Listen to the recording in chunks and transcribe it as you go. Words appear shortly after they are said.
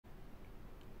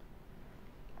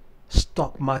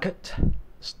Stock market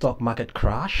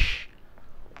crash.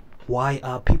 Why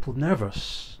are people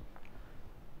nervous?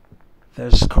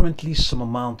 There's currently some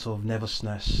amount of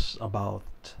nervousness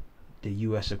about the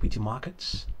US equity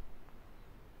markets.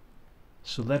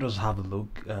 So let us have a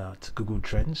look at Google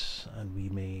Trends and we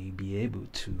may be able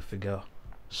to figure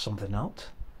something out.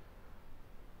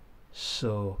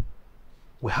 So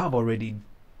we have already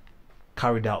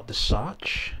carried out the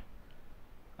search.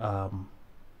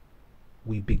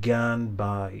 We began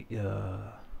by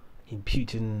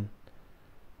imputing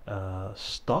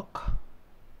stock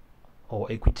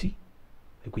or equity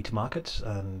markets,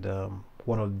 and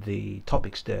one of the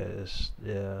topics there is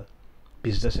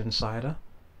Business Insider,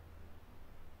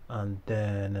 and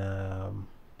then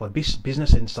but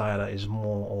Business Insider is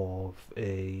more of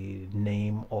a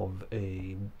name of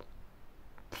a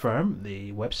firm,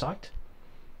 the website,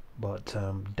 but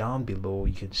down below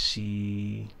you can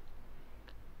see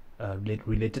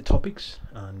related topics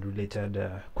and related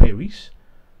queries,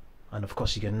 and of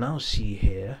course you can now see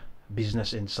here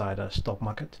Business Insider stock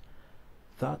market.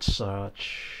 That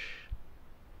search,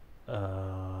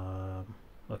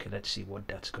 okay, let's see what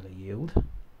that's going to yield.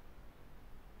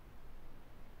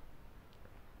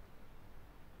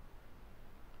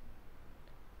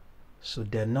 So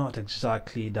they're not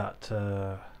exactly that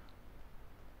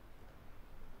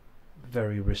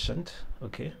very recent.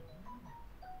 Okay,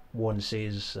 one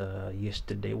says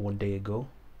yesterday, 1 day ago,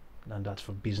 and that's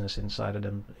for Business Insider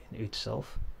in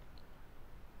itself.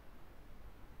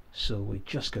 So we're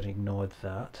just gonna ignore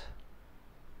that,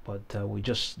 but we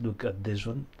just look at this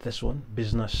one,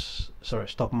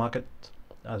 stock market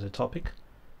as a topic,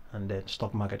 and then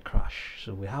stock market crash.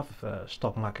 So we have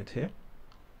stock market here,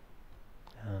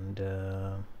 and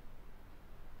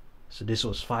so this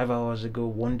was 5 hours ago,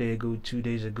 1 day ago, 2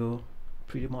 days ago,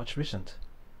 pretty much recent.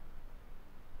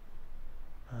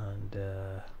 And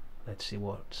let's see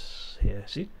what's here.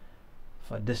 See,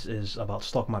 this is about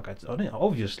stock markets.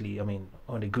 Obviously, I mean,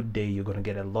 on a good day you're going to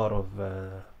get a lot of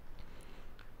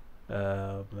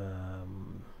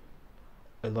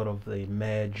the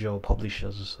major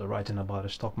publishers writing about the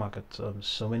stock market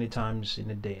so many times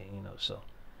in a day, so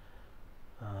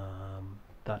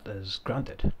that is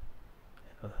granted.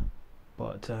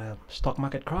 But stock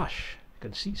market crash, you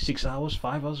can see 6 hours,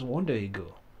 5 hours, 1 day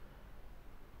ago,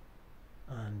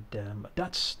 and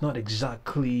that's not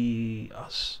exactly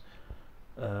us.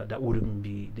 That wouldn't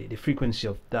be the frequency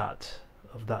of that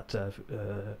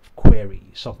query,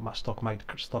 stock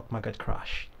market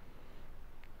crash,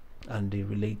 and the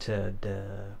related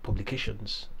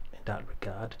publications in that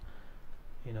regard.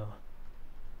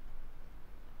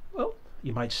 Well,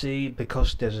 you might say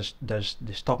because there's the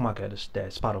stock market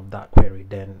that's part of that query,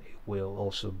 then it will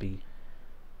also be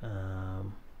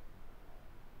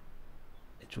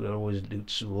it will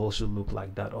also look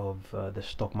like that of the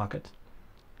stock market.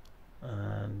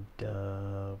 And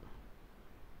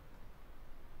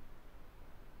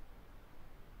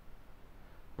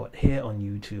but here on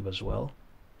YouTube as well,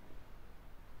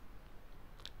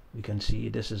 we can see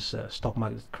this is stock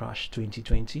market crash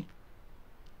 2020.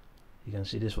 You can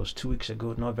see this was 2 weeks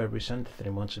ago, not very recent. 3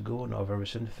 months ago, not very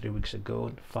recent. 3 weeks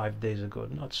ago, 5 days ago,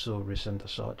 not so recent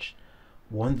as such.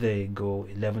 1 day ago,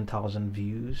 11,000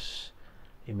 views.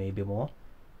 It may be more.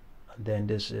 And then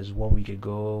this is 1 week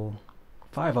ago,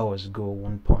 5 hours ago,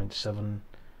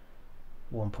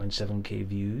 1.7k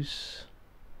views.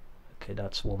 Okay,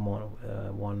 that's one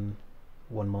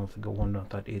month ago,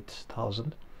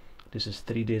 138,000. This is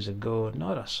 3 days ago,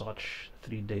 not as such.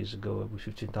 3 days ago with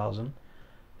 15,000.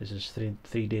 This is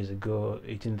three days ago,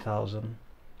 18,000.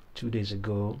 2 days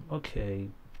ago, okay,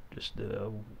 just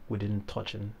within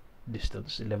touching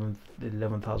distance,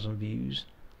 11,000 views.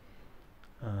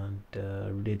 And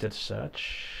related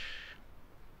search,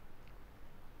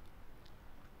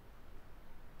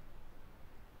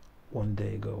 one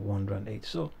day ago, 108.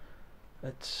 So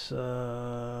it's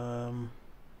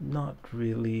not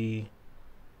really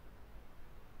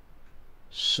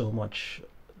so much.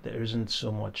 There isn't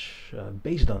so much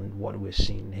based on what we're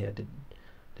seeing here.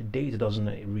 The data doesn't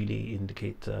really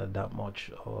indicate that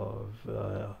much of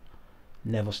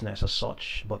nervousness as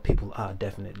such, but people are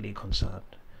definitely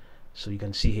concerned. So you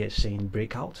can see here saying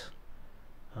breakout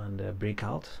and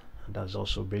breakout, and that's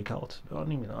also breakout.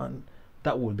 And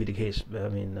that would be the case. I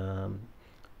mean,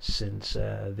 since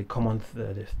the common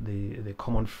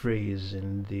phrase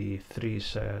in the three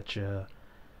search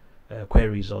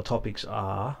queries or topics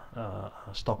are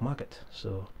stock market.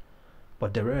 So,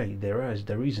 but there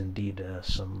is indeed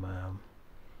some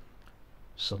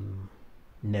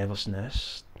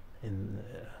nervousness in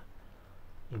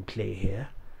play here.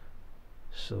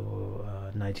 So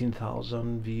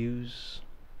 19,000 views,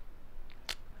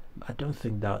 I don't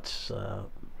think that's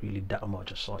really that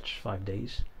much as such. 5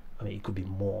 days. I mean, it could be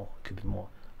more. It could be more.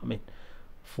 I mean,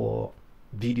 for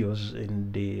videos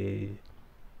in the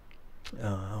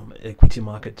equity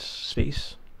market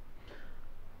space,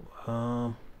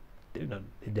 um,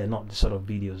 they're not the sort of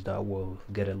videos that will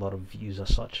get a lot of views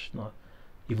as such. Not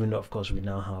even though, of course, we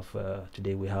now have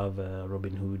today we have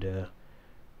Robinhood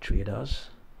traders.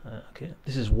 Okay,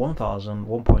 this is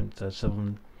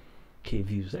 1.7 k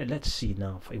views. Let's see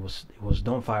now. It was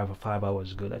done 5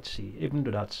 hours ago. Let's see. Even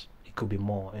though it could be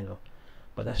more,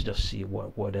 but let's just see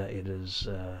whether it is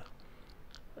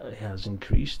it has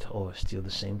increased or still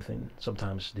the same thing.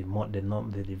 Sometimes the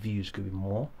views could be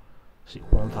more. See,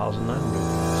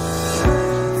 1,900.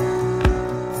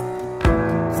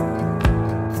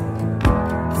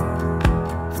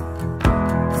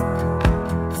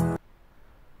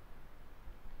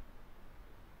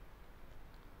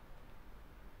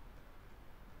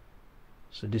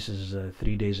 So this is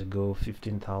 3 days ago,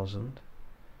 15,000.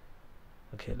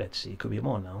 Okay, let's see. It could be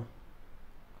more now.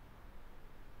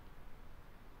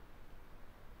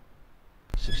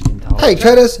 16,000. Hey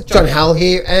traders, John Howell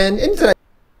here, and in today.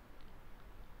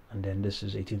 And then this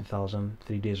is 18,000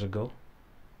 3 days ago.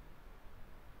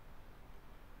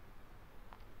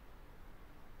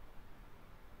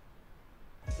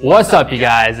 What's up, you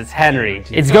guys? It's Henry.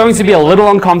 It's going to be a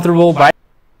little uncomfortable, but...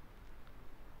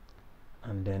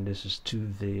 And then this is 2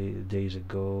 days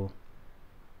ago.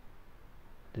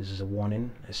 This is a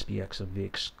warning. SPX and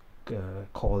VIX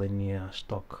calling near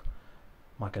stock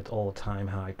market all-time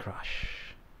high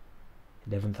crash.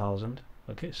 11,000.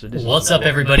 Okay, so this. What's up,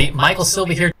 everybody? Michael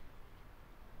Silva here.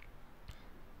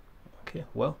 Okay,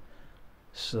 well,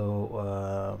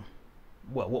 so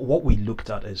what we looked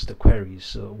at is the queries.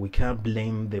 So we can't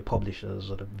blame the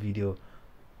publishers or the video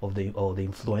of the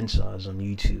influencers on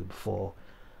YouTube for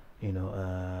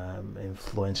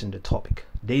influencing the topic.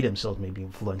 They themselves may be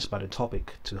influenced by the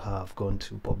topic to have gone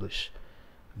to publish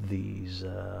these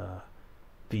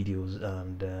videos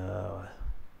and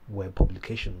web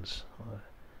publications.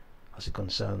 As it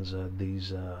concerns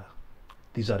these are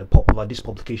the popular. These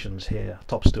publications here,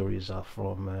 top stories, are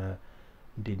from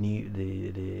the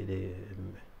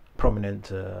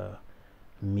prominent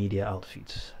media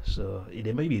outfits. So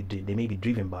they may be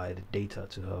driven by the data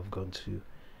to have gone to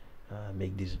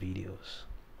make these videos.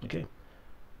 Okay.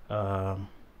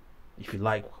 If you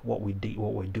like what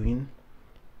we're doing,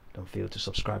 don't fail to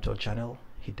subscribe to our channel.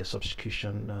 Hit the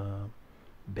subscription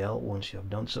bell once you have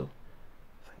done so.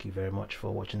 Thank you very much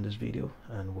for watching this video,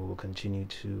 and we will continue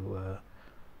to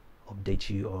update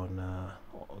you on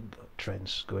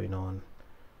trends going on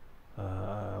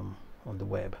the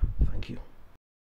web. Thank you.